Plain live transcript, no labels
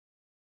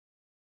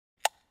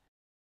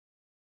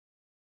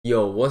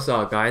Yo, what's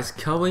up guys,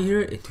 Calvin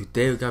here, and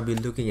today we're gonna be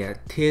looking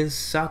at 10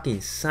 shocking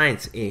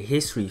science and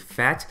history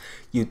facts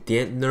you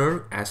didn't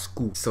learn at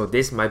school. So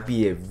this might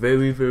be a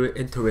very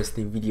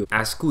interesting video.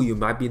 At school you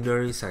might be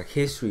learning some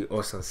history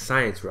or some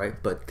science, right?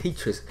 But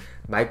teachers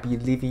might be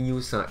leaving you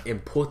some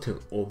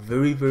important or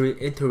very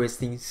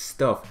interesting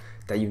stuff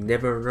that you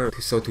never learned.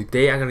 So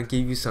today I'm gonna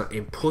give you some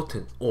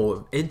important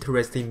or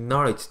interesting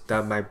knowledge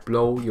that might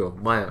blow your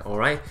mind.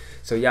 Alright,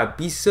 so yeah,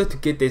 be sure to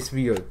give this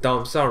video a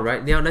thumbs up.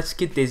 Right now, let's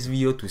get this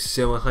video to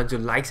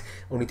 700 likes.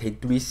 Only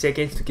take 3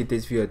 seconds to get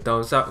this video a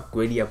thumbs up.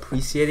 Greatly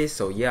appreciate it.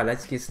 So yeah,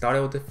 let's get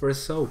started with the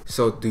first show.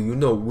 So do you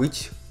know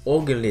which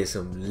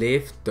organism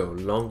live the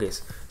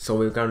longest? So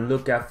we're gonna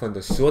look at from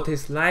the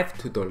shortest life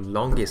to the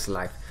longest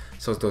life.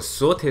 So the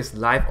shortest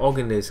life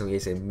organism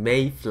is a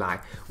mayfly,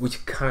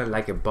 which kind of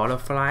like a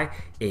butterfly,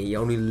 and it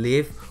only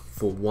live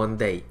for 1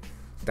 day.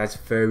 That's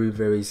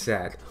very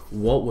sad.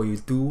 What will you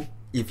do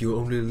if you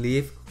only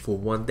live for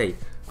 1 day?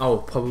 I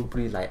will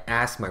probably like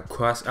ask my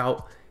crush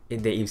out,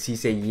 and then if she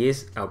say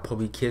yes, I'll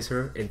probably kiss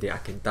her, and then I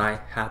can die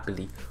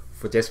happily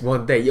for just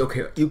 1 day.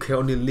 Okay, you can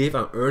only live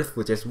on Earth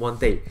for just 1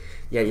 day.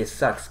 Yeah, it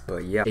sucks,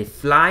 but yeah. A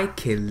fly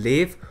can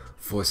live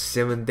for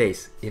 7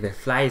 days. If a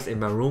fly is in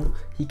my room,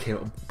 he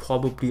can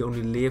probably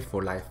only live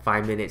for like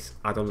 5 minutes.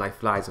 I don't like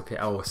flies, okay?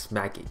 I will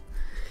smack it.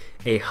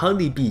 A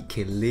honeybee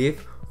can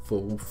live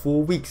for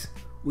 4 weeks,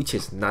 which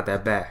is not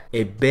that bad.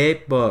 A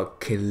bed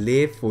bug can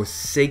live for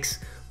 6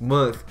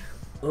 months.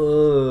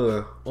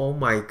 Oh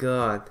my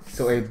god.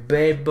 So a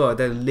bed bug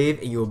that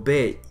live in your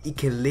bed, it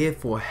can live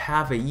for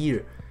half a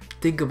year.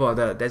 Think about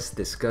that, that's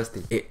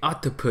disgusting. A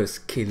octopus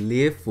can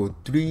live for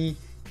 3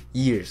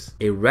 years.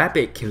 A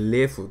rabbit can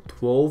live for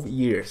 12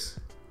 years.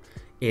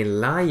 A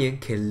lion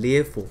can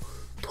live for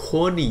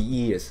 20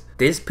 years.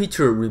 This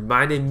picture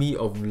reminded me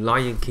of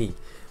Lion King.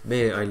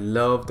 Man, I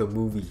love the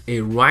movie.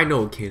 A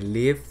rhino can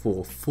live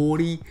for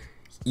 40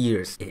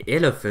 years. An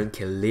elephant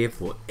can live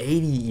for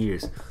 80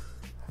 years.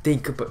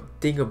 Think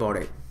about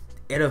it.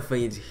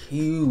 Elephant is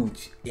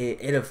huge. An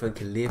elephant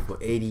can live for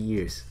 80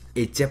 years.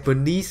 A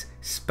Japanese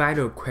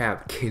spider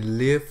crab can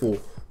live for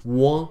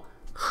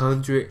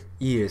 100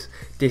 years.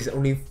 There's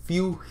only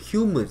few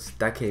humans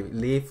that can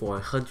live for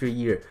 100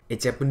 years. A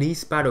Japanese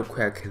spider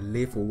crab can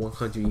live for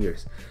 100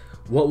 years.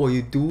 What will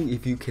you do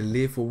if you can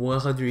live for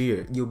 100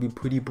 years? You'll be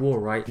pretty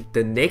bored, right?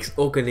 The next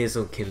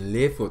organism can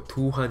live for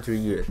 200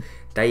 years.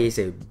 That is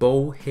a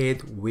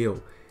bowhead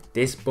whale.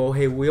 This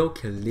bowhead whale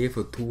can live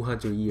for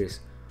 200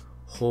 years.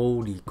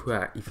 Holy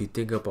crap, if you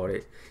think about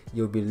it,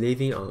 you'll be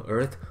living on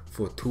Earth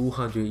for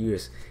 200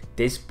 years.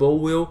 This bow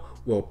whale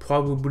will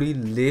probably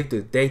live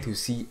the day to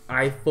see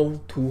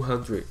iPhone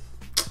 200.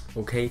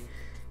 Okay,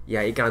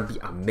 yeah, it's gonna be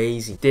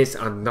amazing. There's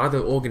another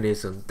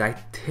organism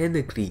that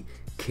technically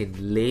can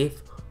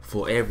live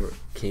forever.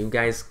 Can you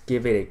guys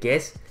give it a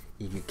guess?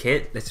 If you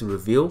can't, let's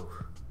reveal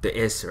the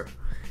answer.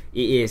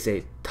 It is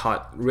a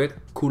taut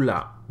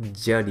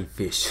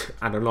jellyfish.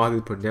 I don't know how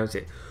to pronounce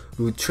it.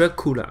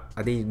 Nutricula,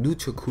 I think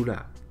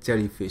Nutricula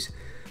jellyfish.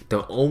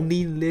 The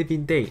only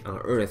living thing on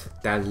Earth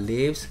that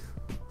lives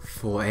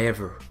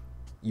forever.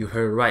 You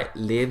heard right,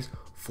 lives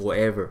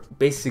forever.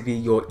 Basically,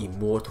 you're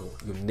immortal.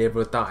 You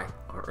never die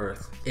on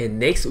Earth. And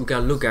next, we're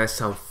gonna look at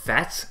some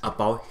facts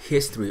about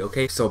history,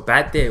 okay? So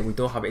back then, we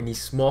don't have any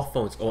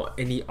smartphones or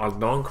any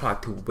alarm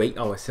clock to wake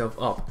ourselves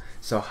up.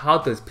 So how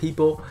does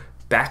people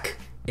back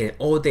in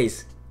old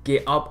days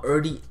get up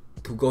early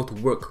to go to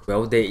work?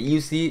 Well, they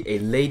usually a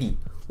lady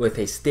with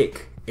a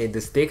stick, and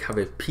the stick have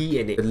a pea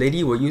in it. The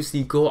lady will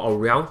usually go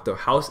around the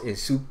house and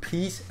shoot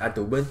peas at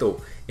the window,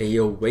 and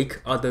you'll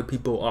wake other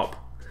people up.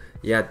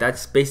 Yeah,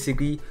 that's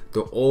basically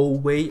the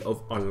old way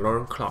of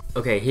alarm clock.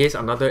 Okay, here's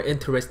another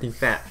interesting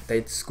fact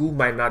that school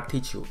might not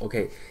teach you.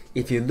 Okay,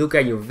 if you look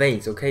at your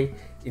veins, okay,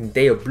 and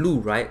they are blue,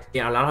 right?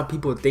 And a lot of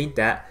people think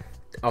that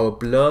our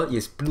blood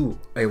is blue,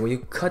 and when you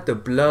cut the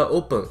blood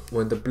open,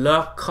 when the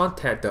blood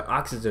contact the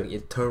oxygen,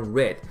 it turns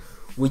red,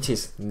 which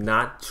is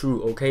not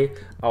true. Okay,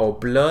 our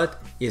blood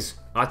is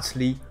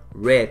actually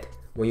red.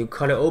 When you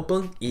cut it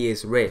open, it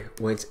is red.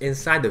 When it's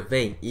inside the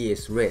vein, it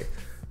is red.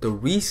 The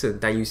reason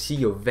that you see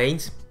your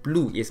veins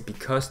blue is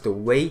because the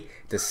way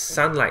the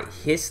sunlight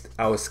hits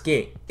our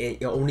skin,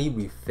 it only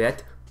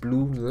reflects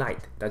blue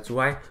light. That's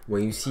why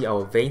when you see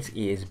our veins, it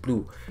is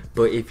blue.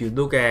 But if you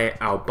look at an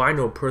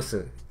albino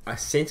person,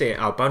 since an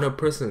albino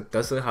person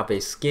doesn't have a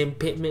skin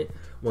pigment,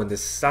 when the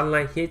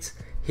sunlight hits,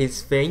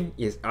 his vein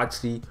is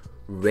actually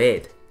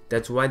red.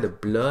 That's why the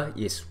blood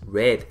is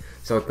red.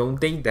 So don't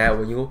think that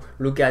when you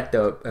look at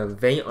the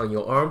vein on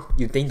your arm,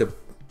 you think the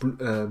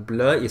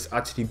blood is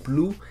actually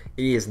blue.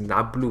 It is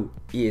not blue,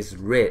 it is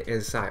red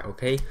inside.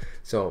 Okay,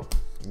 so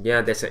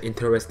yeah, that's an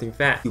interesting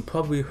fact. You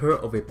probably heard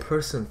of a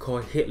person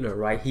called Hitler,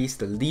 right? He's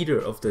the leader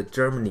of the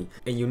Germany,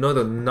 and you know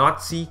the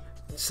Nazi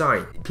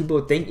sign.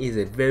 People think it's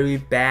a very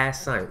bad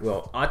sign.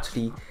 Well,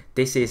 actually,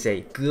 this is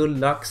a good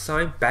luck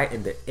sign back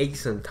in the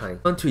ancient time.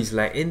 Countries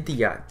like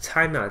India,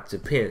 China,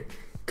 Japan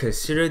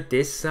consider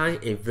this sign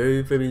a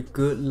very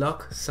good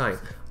luck sign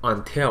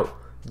until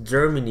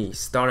Germany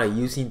started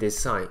using this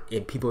sign,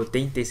 and people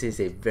think this is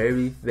a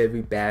very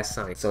bad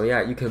sign. So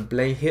yeah, you can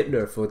blame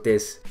Hitler for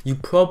this. You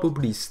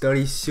probably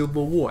studied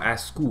Civil War at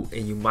school,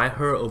 and you might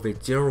heard of a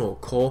general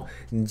called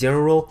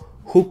General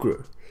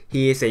Hooker.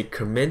 He is a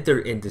commander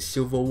in the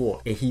Civil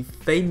War, and he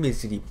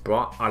famously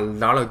brought a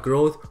lot of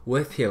girls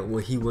with him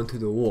when he went to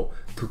the war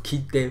to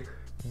keep them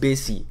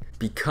busy.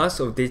 Because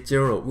of this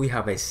general, we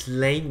have a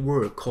slang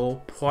word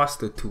called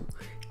prostitute.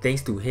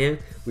 Thanks to him,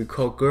 we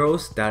call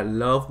girls that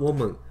love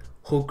women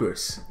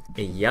hookers.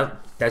 And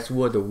yep, that's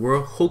where the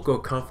word hooker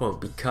comes from,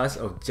 because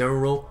of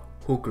General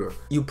Hooker.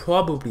 You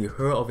probably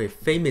heard of a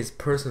famous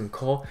person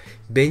called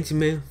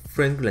Benjamin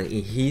Franklin,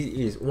 and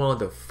he is one of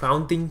the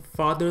founding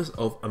fathers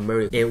of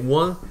America. And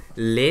one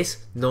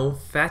less known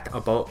fact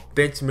about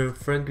Benjamin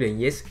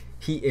Franklin is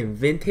he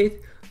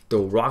invented the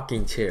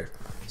rocking chair.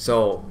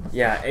 So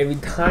yeah, every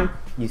time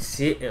you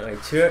sit in a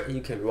chair,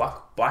 you can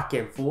rock back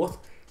and forth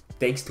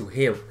thanks to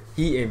him.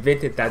 He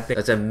invented that thing.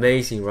 That's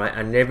amazing, right?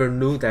 I never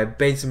knew that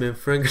Benjamin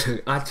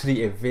Franklin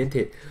actually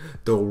invented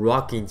the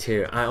rocking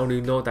chair. I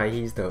only know that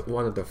he's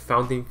one of the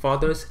founding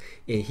fathers,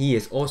 and he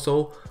is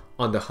also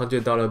on the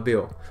 $100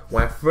 bill.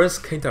 When I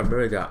first came to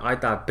America, I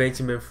thought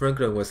Benjamin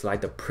Franklin was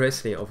like the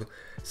president of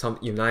some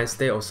United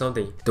States or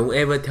something. Don't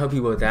ever tell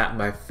people that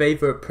my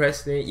favorite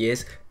president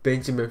is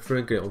Benjamin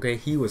Franklin, okay?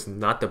 He was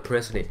not the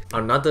president.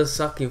 Another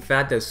shocking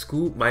fact that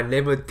school might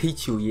never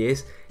teach you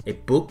is a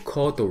book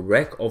called The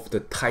Wreck of the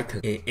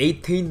Titan. In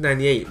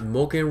 1898,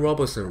 Morgan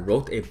Robertson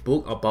wrote a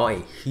book about a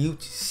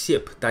huge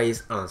ship that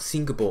is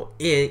unsinkable,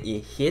 and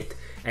it hit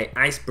an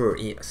iceberg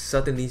and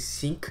suddenly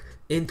sank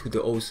into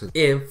the ocean.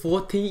 And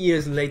 14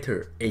 years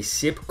later, a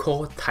ship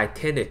called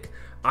Titanic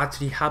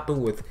actually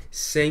happened with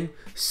same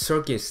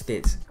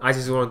circumstance. I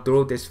just want to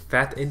throw this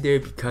fact in there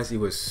because it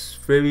was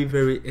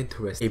very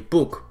interesting. A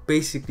book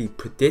basically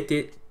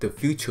predicted the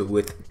future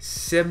with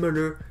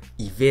similar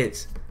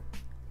events.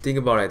 Think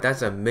about it,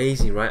 that's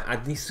amazing, right? I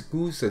think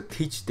schools should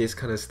teach this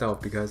kind of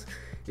stuff because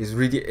it's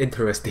really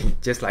interesting,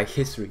 just like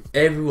history.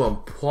 Everyone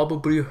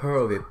probably heard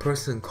of a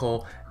person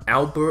called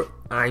Albert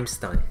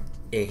Einstein,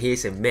 and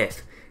here's a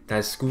myth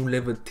that school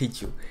never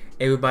teach you.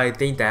 Everybody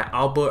think that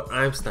Albert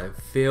Einstein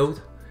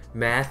failed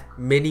math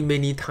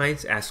many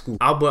times at school.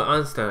 Albert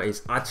Einstein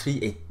is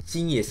actually a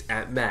genius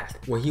at math.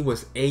 When he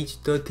was age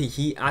 30,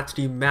 he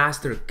actually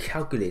mastered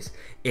calculus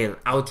and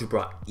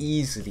algebra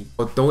easily.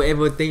 But don't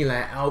ever think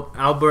like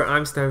Albert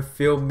Einstein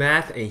failed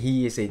math and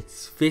he is a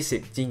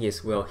physics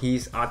genius. Well,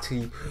 he's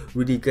actually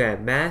really good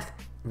at math,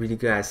 really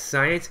good at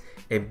science,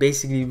 and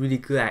basically really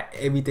good at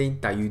everything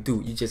that you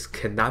do. You just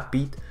cannot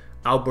beat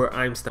Albert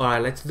Einstein.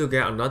 Alright, let's look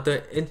at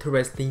another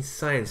interesting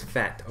science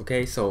fact.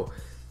 Okay, so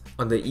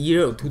on the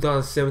year of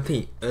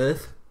 2017,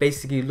 Earth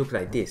basically looked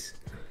like this.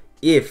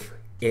 If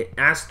an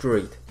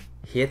asteroid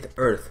hit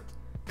Earth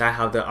that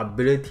have the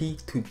ability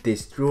to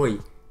destroy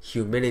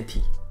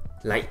humanity,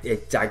 like a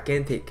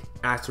gigantic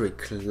asteroid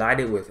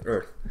collided with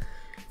Earth,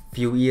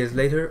 few years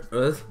later,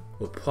 Earth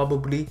will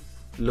probably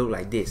look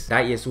like this.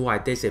 That is why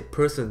there's a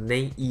person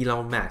named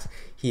Elon Musk.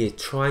 He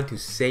is trying to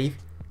save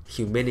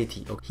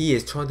humanity. He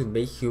is trying to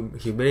make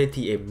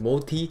humanity a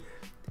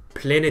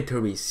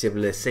multi-planetary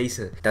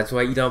civilization. That's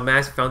why Elon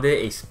Musk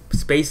founded a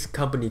space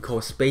company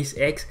called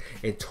SpaceX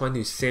and trying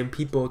to send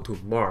people to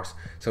Mars,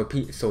 so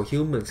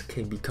humans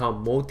can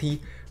become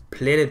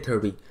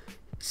multi-planetary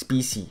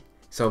species.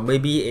 So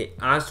maybe an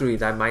asteroid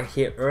that might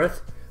hit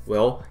Earth,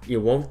 well, it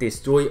won't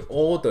destroy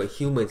all the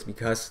humans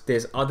because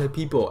there's other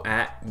people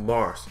at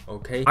Mars,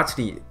 okay?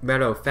 Actually,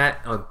 matter of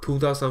fact, on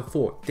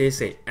 2004,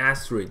 there's an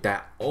asteroid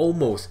that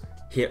almost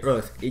hit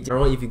Earth. I don't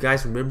know if you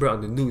guys remember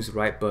on the news,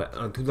 right? But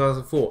on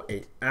 2004,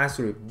 an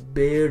asteroid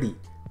barely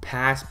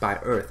passed by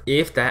Earth.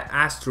 If that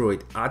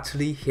asteroid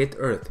actually hit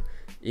Earth,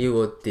 it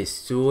will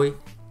destroy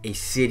a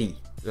city,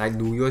 like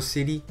New York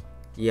City.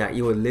 Yeah,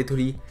 it will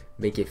literally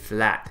make it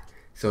flat.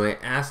 So an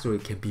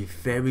asteroid can be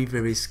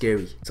very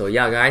scary. So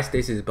yeah guys,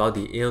 this is about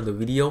the end of the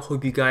video.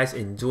 Hope you guys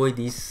enjoy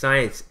these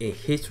science and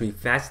history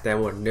facts that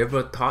were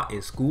never taught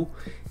in school.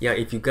 Yeah,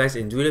 if you guys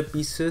enjoyed it,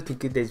 be sure to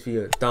give this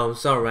video a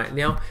thumbs up right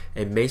now,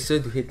 and make sure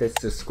to hit that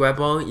subscribe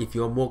button if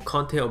you want more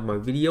content of my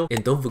video,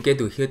 and don't forget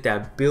to hit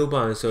that bell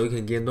button so you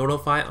can get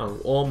notified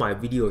on all my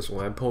videos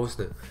when I post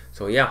them.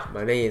 So yeah,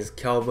 my name is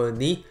Calvin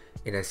Lee,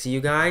 and I see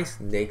you guys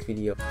next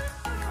video.